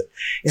uses it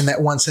in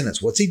that one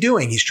sentence. What's he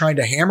doing? He's trying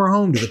to hammer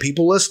home to the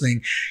people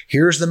listening.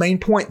 Here's the main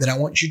point that I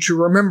want you to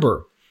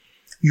remember.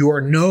 You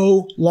are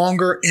no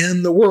longer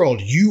in the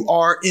world. You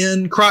are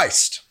in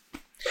Christ.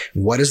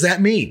 What does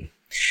that mean?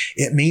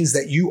 It means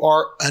that you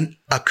are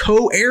a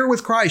co-heir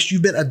with Christ.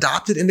 You've been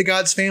adopted into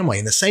God's family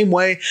in the same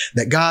way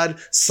that God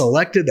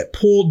that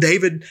pulled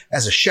David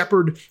as a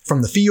shepherd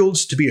from the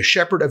fields to be a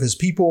shepherd of his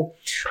people.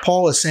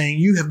 Paul is saying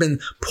you have been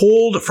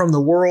pulled from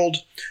the world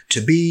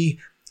to be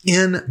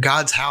in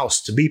God's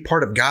house, to be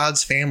part of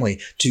God's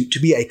family, to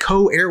be a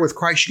co-heir with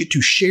Christ. You get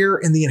to share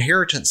in the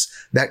inheritance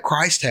that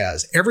Christ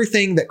has.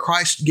 Everything that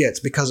Christ gets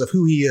because of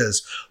who he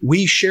is,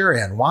 we share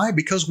in. Why?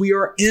 Because we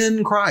are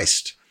in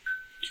Christ.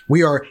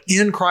 We are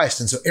in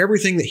Christ. And so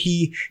everything that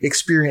he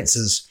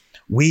experiences,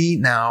 we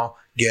now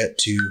get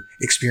to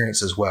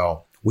experience as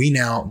well. We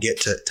now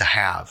get to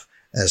have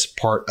as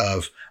part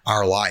of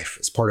our life,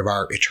 as part of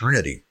our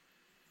eternity.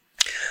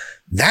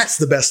 That's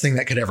the best thing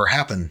that could ever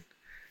happen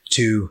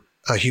to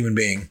a human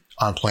being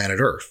on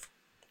planet Earth.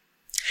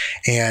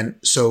 And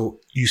so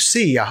you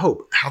see, I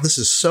hope, how this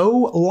is so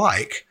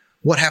like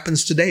what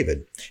happens to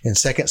David in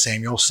 2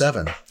 Samuel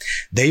 7.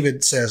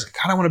 David says,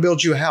 God, I want to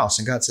build you a house.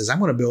 And God says, I'm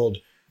going to build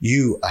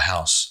you a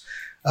house.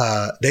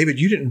 David,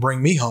 you didn't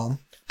bring me home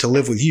to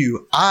live with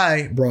you.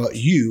 I brought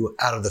you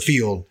out of the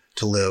field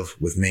to live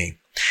with me.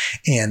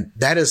 And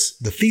that is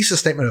the thesis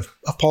statement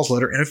of Paul's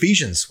letter in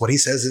Ephesians. What he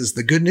says is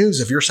the good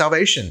news of your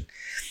salvation.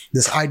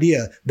 This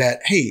idea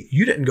that, hey,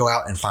 you didn't go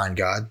out and find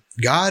God.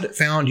 God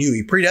found you.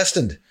 He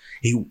predestined.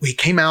 He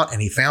came out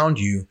and he found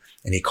you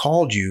and he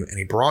called you and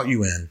he brought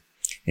you in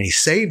and he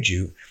saved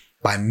you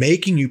by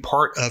making you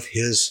part of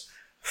his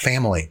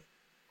family.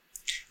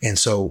 And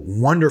so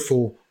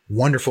wonderful,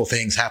 wonderful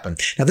things happen.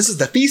 Now, this is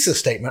the thesis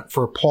statement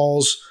for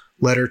Paul's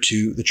letter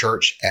to the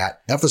church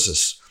at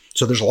Ephesus.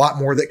 So there's a lot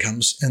more that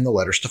comes in the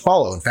letters to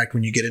follow. In fact,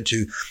 when you get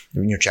into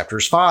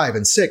chapters 5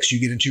 and 6,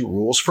 you get into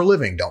rules for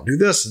living. Don't do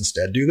this,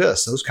 instead do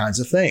this, those kinds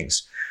of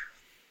things.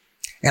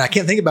 And I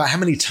can't think about how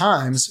many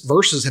times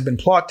verses have been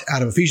plucked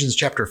out of Ephesians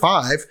chapter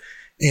 5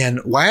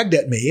 and wagged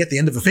at me at the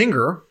end of a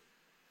finger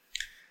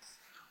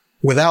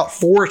without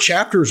 4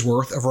 chapters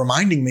worth of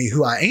reminding me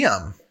who I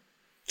am.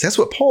 That's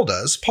what Paul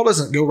does. Paul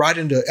doesn't go right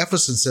into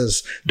Ephesus and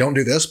says, don't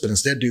do this, but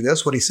instead do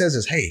this. What he says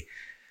is, hey,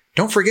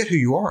 don't forget who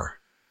you are.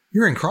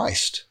 You're in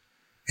Christ.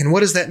 And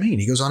what does that mean?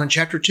 He goes on in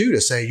chapter 2 to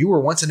say, you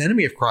were once an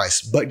enemy of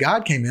Christ, but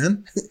God came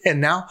in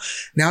and now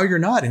you're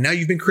not. And now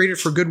you've been created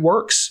for good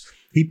works.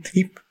 He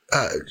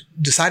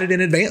decided in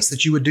advance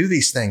that you would do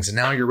these things. And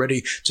now you're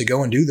ready to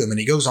go and do them. And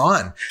he goes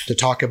on to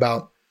talk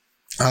about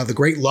the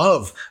great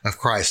love of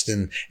Christ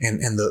and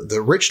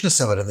the richness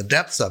of it and the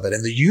depths of it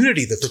and the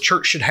unity that the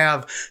church should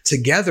have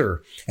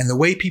together and the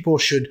way people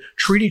should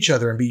treat each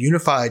other and be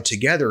unified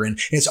together. And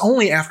it's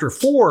only after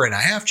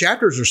 4.5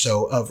 chapters or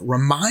so of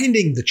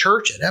reminding the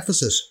church at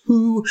Ephesus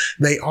who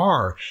they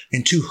are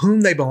and to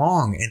whom they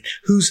belong and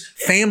whose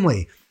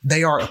family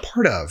they are a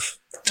part of.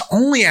 It's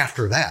only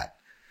after that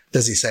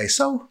does he say,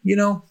 so,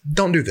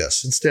 don't do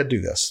this. Instead, do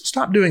this.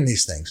 Stop doing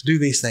these things. Do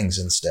these things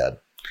instead.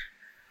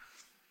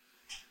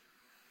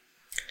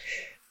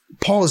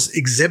 Paul is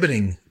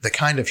exhibiting the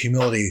kind of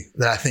humility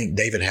that I think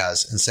David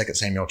has in 2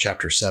 Samuel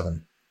chapter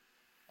 7.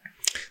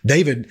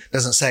 David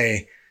doesn't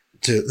say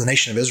to the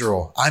nation of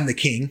Israel, I'm the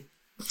king.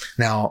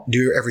 Now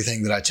do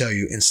everything that I tell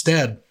you.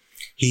 Instead,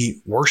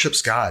 he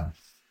worships God.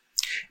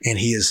 And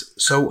he is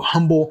so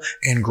humble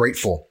and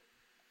grateful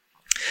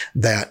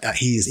that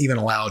he is even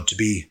allowed to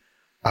be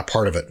a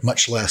part of it,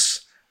 much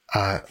less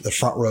the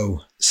front row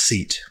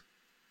seat.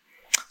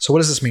 So what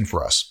does this mean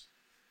for us?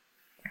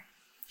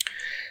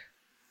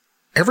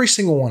 Every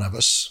single one of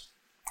us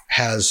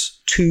has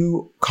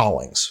 2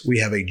 callings. We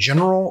have a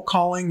general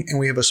calling and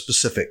we have a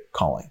specific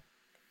calling.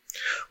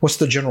 What's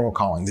the general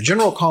calling? The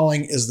general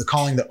calling is the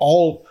calling that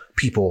all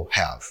people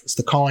have. It's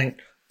the calling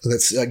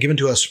that's given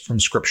to us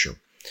from Scripture.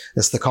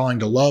 It's the calling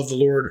to love the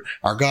Lord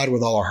our God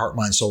with all our heart,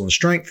 mind, soul, and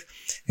strength.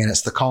 And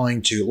it's the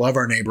calling to love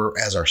our neighbor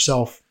as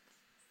ourself.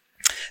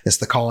 It's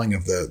the calling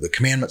of the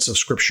commandments of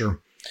Scripture.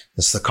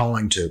 It's the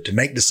calling to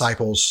make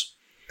disciples.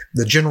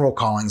 The general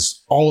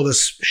callings, all of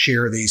us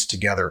share these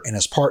together. And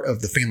as part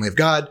of the family of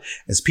God,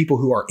 as people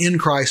who are in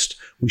Christ,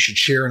 we should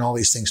share in all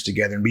these things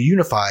together and be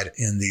unified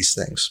in these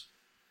things.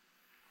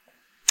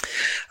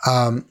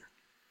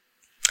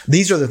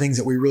 These are the things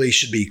that we really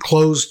should be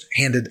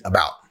closed-handed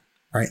about,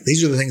 right?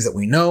 These are the things that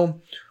we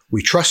know.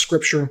 We trust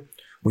Scripture.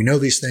 We know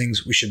these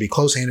things. We should be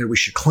close-handed. We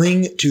should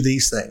cling to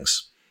these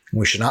things. And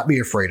we should not be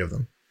afraid of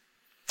them.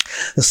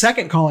 The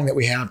second calling that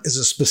we have is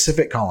a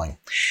specific calling.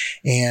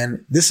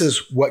 And this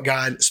is what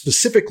God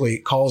specifically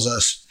calls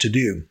us to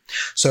do.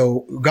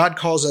 So God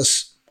calls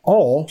us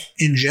all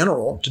in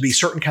general to be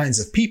certain kinds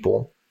of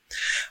people,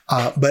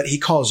 but he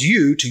calls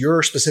you to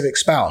your specific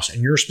spouse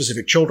and your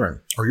specific children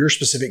or your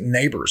specific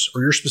neighbors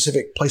or your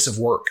specific place of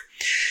work.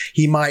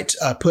 He might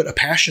put a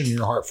passion in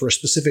your heart for a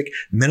specific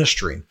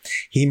ministry.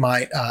 He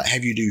might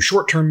have you do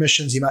short-term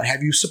missions. He might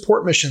have you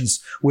support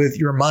missions with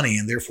your money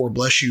and therefore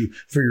bless you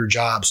for your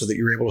job so that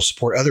you're able to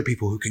support other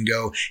people who can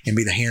go and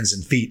be the hands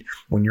and feet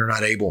when you're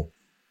not able.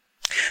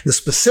 The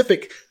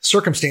specific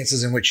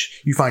circumstances in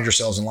which you find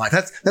yourselves in life,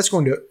 that's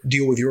going to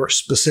deal with your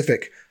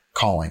specific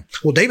calling.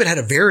 Well, David had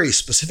a very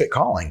specific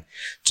calling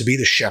to be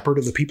the shepherd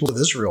of the people of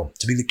Israel,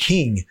 to be the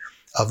king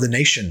of the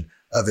nation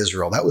of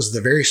Israel. That was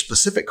the very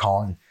specific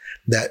calling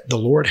that the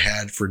Lord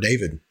had for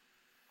David.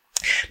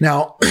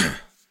 Now,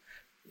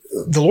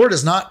 the Lord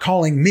is not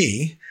calling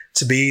me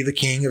to be the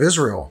king of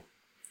Israel,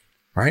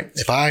 right?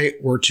 If I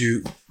were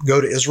to go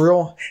to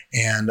Israel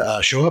and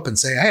show up and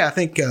say, hey, I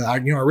think, I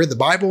read the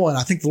Bible and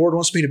I think the Lord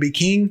wants me to be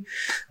king,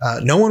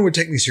 no one would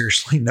take me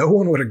seriously. No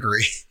one would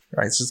agree,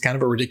 right? It's just kind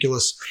of a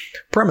ridiculous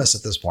premise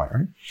at this point,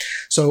 right?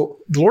 So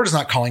the Lord is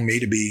not calling me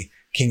to be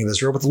king of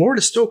Israel, but the Lord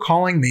is still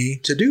calling me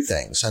to do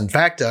things. In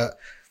fact,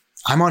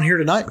 I'm on here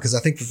tonight because I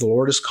think that the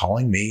Lord is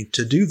calling me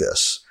to do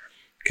this.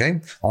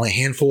 Okay. Only a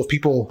handful of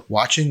people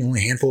watching,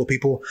 only a handful of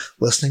people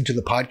listening to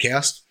the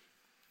podcast.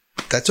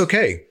 That's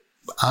okay.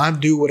 I'm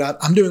doing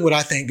what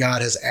I think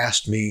God has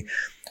asked me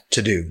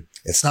to do.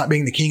 It's not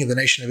being the king of the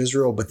nation of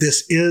Israel, but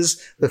this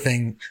is the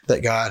thing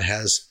that God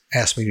has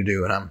asked me to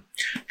do. And I'm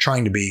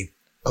trying to be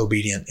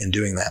obedient in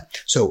doing that.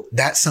 So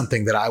that's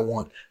something that I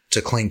want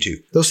to cling to.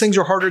 Those things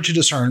are harder to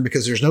discern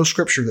because there's no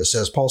scripture that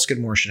says Paul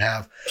Skidmore should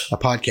have a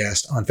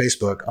podcast on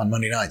Facebook on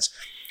Monday nights.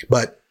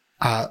 But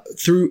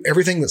through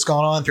everything that's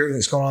gone on,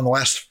 the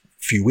last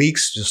few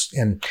weeks, just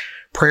in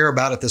prayer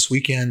about it this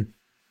weekend,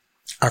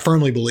 I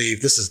firmly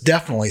believe this is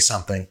definitely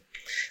something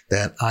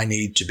that I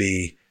need to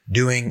be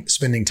doing,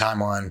 spending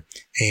time on,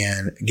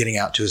 and getting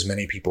out to as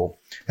many people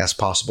as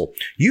possible.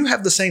 You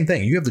have the same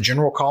thing. You have the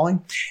general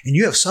calling, and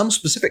you have some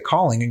specific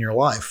calling in your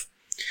life,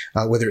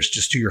 whether it's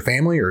just to your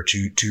family or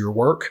to your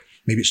work.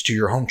 Maybe it's to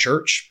your home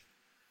church.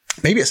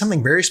 Maybe it's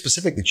something very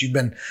specific that you've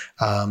been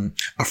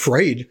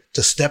afraid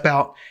to step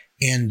out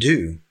and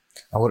do.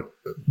 I would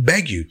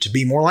beg you to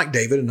be more like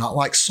David and not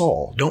like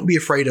Saul. Don't be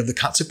afraid of the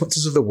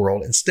consequences of the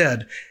world.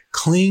 Instead,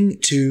 cling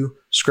to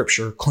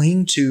Scripture,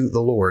 cling to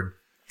the Lord,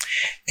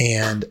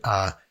 and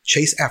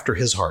chase after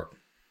his heart.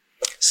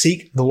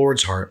 Seek the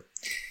Lord's heart,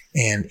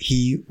 and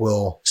he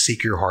will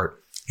seek your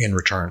heart in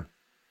return.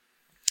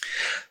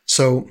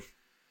 So,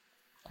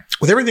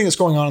 with everything that's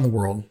going on in the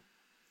world,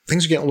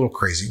 things are getting a little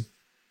crazy.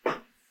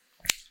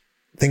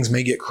 Things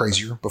may get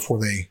crazier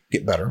before they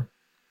get better.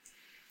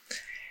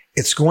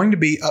 It's going to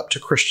be up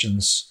to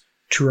Christians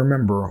to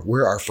remember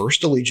where our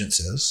first allegiance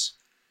is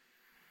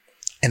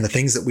and the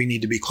things that we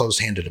need to be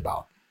close-handed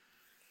about.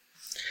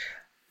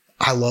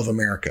 I love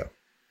America.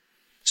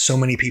 So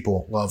many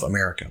people love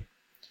America.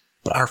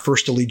 But our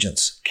first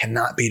allegiance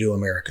cannot be to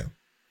America.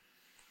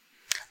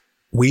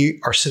 We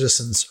are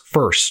citizens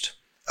first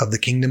of the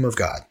kingdom of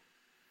God.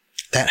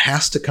 That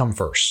has to come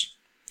first.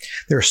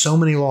 There are so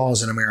many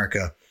laws in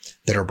America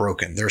that are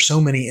broken. There are so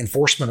many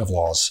enforcement of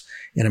laws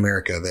in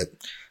America that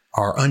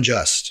are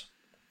unjust.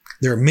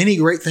 There are many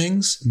great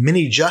things,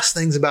 many just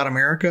things about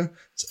America.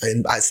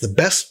 It's the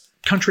best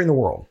country in the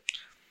world.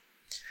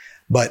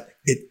 But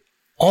it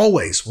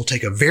always will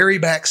take a very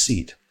back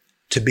seat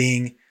to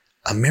being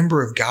a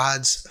member of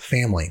God's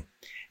family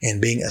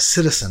and being a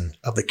citizen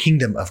of the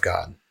kingdom of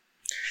God,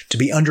 to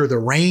be under the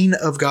reign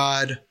of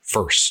God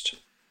first.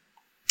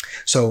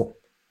 So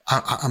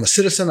I'm a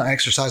citizen. I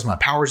exercise my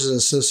powers as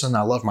a citizen.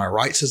 I love my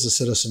rights as a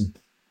citizen.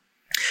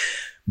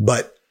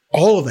 But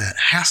all of that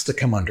has to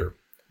come under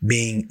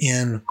being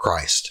in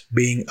Christ,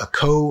 being a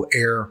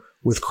co-heir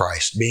with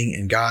Christ, being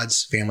in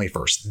God's family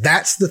first.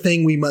 That's the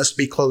thing we must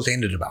be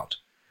close-handed about.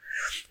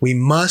 We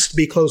must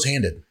be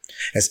close-handed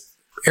as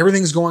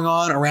everything's going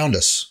on around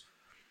us.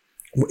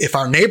 If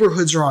our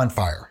neighborhoods are on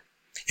fire,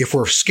 if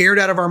we're scared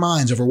out of our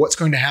minds over what's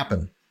going to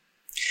happen,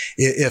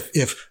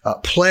 if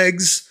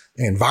plagues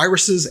and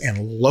viruses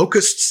and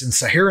locusts and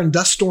Saharan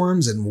dust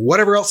storms and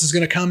whatever else is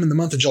going to come in the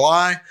month of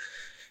July,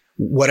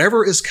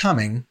 whatever is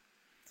coming,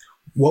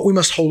 what we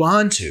must hold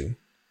on to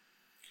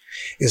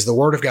is the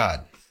Word of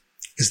God,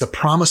 is the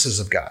promises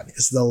of God,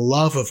 is the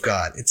love of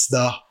God. It's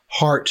the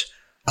heart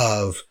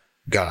of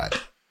God.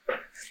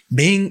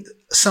 Being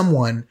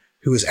someone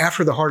who is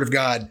after the heart of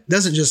God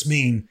doesn't just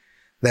mean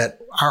that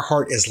our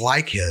heart is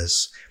like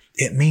His.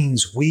 It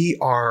means we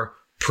are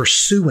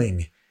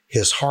pursuing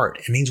His heart.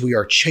 It means we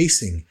are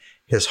chasing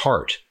His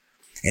heart.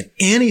 And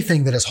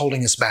anything that is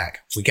holding us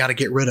back, we got to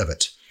get rid of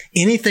it.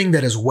 Anything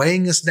that is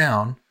weighing us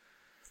down,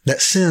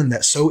 that sin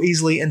that so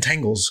easily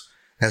entangles,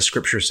 as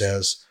Scripture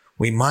says,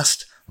 we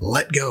must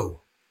let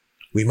go.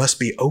 We must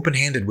be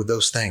open-handed with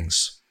those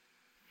things.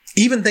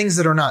 Even things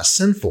that are not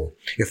sinful,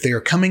 if they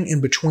are coming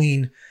in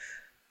between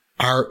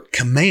our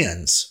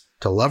commands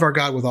to love our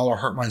God with all our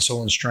heart, mind,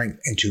 soul, and strength,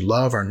 and to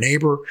love our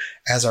neighbor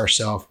as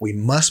ourselves, we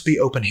must be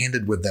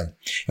open-handed with them.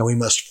 And we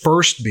must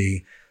first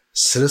be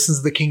citizens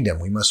of the kingdom.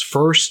 We must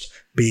first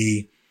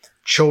be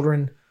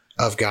children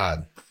of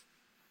God.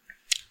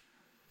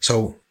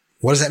 So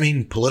what does that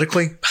mean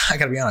politically? I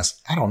got to be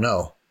honest, I don't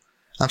know.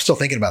 I'm still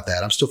thinking about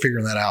that. I'm still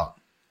figuring that out.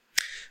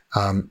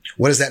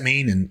 What does that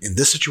mean in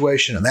this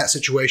situation and that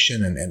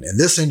situation and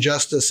this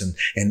injustice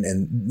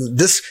and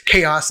this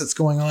chaos that's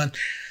going on?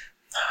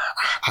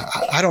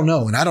 I don't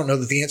know. And I don't know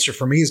that the answer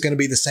for me is going to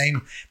be the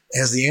same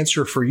as the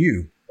answer for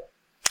you.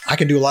 I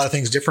can do a lot of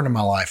things different in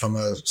my life. I'm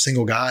a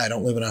single guy. I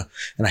don't live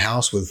in a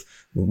house with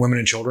women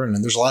and children.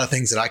 And there's a lot of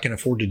things that I can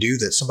afford to do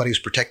that somebody who's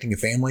protecting a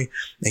family,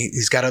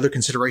 he's got other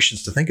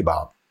considerations to think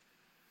about.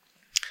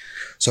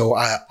 So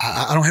I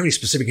don't have any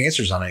specific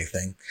answers on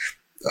anything.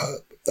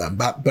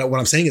 But what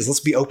I'm saying is let's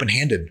be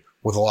open-handed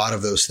with a lot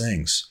of those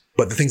things.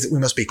 But the things that we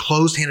must be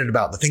closed-handed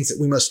about, the things that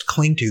we must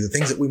cling to, the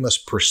things that we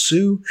must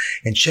pursue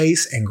and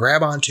chase and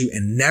grab onto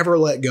and never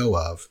let go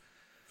of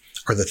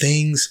are the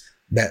things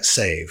that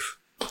save.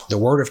 The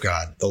Word of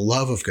God, the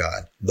love of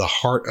God, the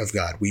heart of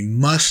God. We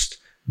must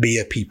be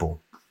a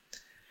people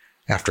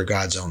after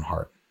God's own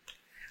heart.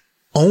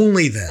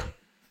 Only then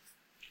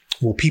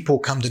will people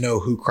come to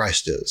know who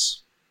Christ is.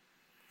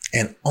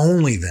 And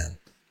only then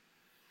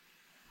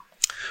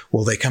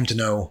will they come to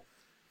know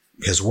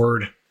His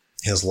Word,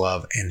 His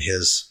love, and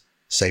His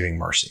saving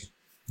mercy.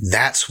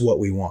 That's what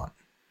we want.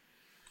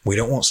 We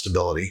don't want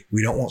stability.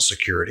 We don't want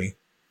security.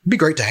 It'd be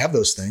great to have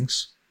those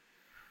things.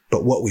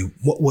 But what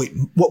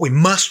we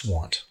must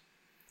want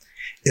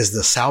is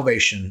the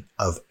salvation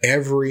of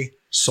every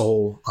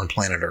soul on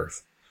planet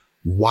Earth.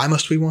 Why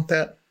must we want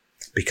that?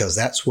 Because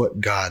that's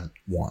what God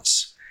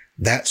wants.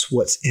 That's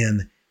what's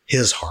in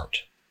His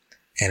heart.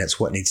 And it's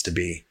what needs to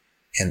be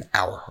in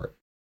our heart.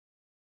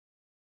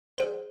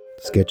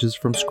 Sketches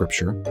from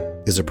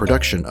Scripture is a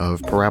production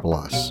of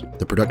Parabolos,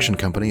 the production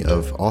company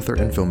of author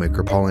and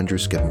filmmaker Paul Andrew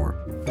Skidmore.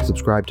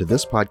 Subscribe to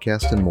this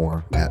podcast and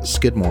more at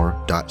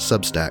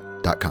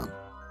skidmore.substack.com.